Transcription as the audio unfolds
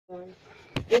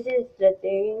This is the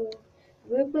thing.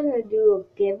 We're gonna do a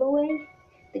giveaway.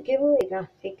 The giveaway is not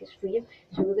fake, it's real.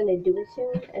 So we're gonna do it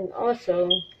soon. And also,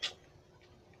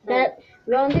 that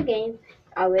we're on the game.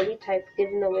 I already typed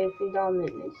giving away free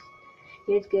dominance.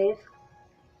 Here's give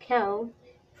Cal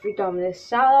free dominance.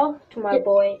 Shout out to my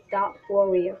boy Dot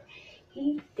Warrior.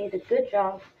 He did a good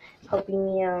job helping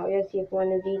me out. Let's see if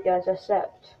one of these guys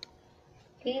accept.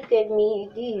 He gave me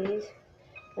these,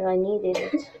 and I needed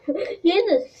it.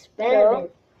 Here's a spam.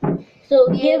 So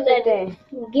give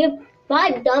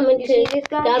 5 dominance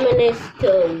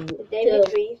to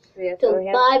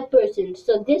 5 persons.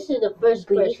 So this is the first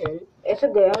person. It's a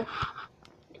girl.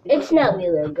 It's not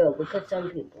really a girl because some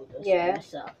people just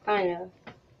mess up. Kind of.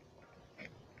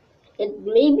 It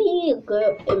may be a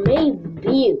girl. It may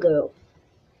be a girl.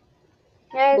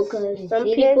 Yes. Because some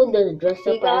people just dress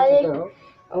up as a girl.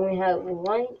 Only have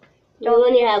one. We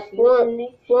only have one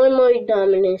more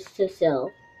dominance to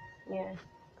sell. Yeah.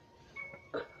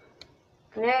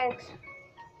 Next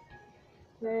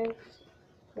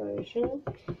version.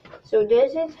 So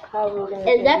this is how we're gonna.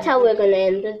 And that's how we're gonna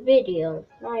end this video.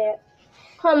 Not yet.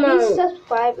 Come on. Please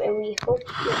subscribe, and we hope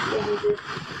you do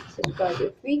subscribe.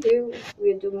 If we do,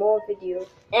 we'll do more videos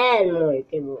and more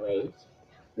giveaways.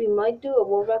 We might do a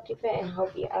Roblox event and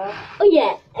help you out. Oh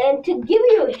yeah, and to give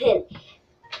you a hint,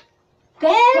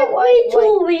 every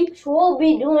 2 weeks we'll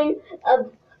be doing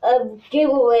a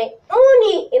giveaway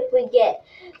only if we get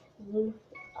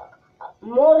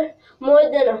more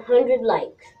than 100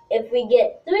 likes. If we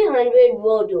get 300,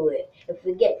 we'll do it. If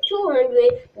we get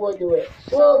 200, we'll do it.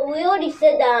 Well, we already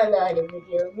said that on the other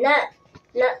video.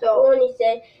 We only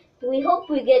said we hope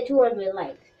we get 200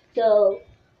 likes. So.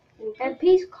 And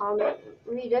please comment.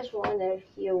 We just want to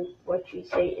hear what you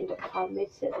say in the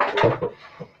comments section.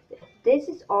 This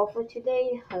is all for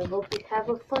today. I hope you have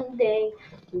a fun day.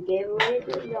 We gave away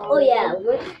the Oh yeah.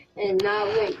 And now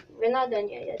wait, we're not done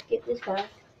yet. Let's get this guy.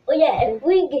 Oh yeah.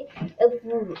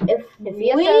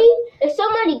 If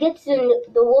somebody gets in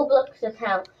the Roblox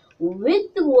account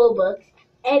with the Robux,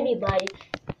 everybody.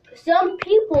 Some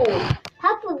people,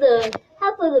 half of the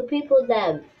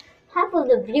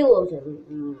viewers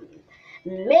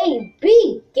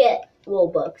maybe get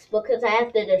Robux because I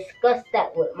have to discuss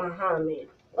that with Muhammad.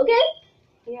 Okay?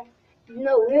 Yeah.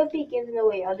 No, we'll be giving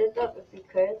away other stuff if we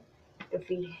could. That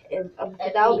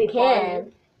would be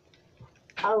fun.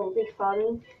 That would be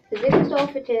funny. So this is all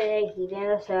for today. He let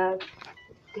us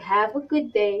have a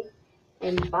good day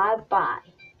and bye bye.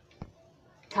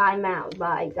 Time out.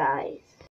 Bye guys.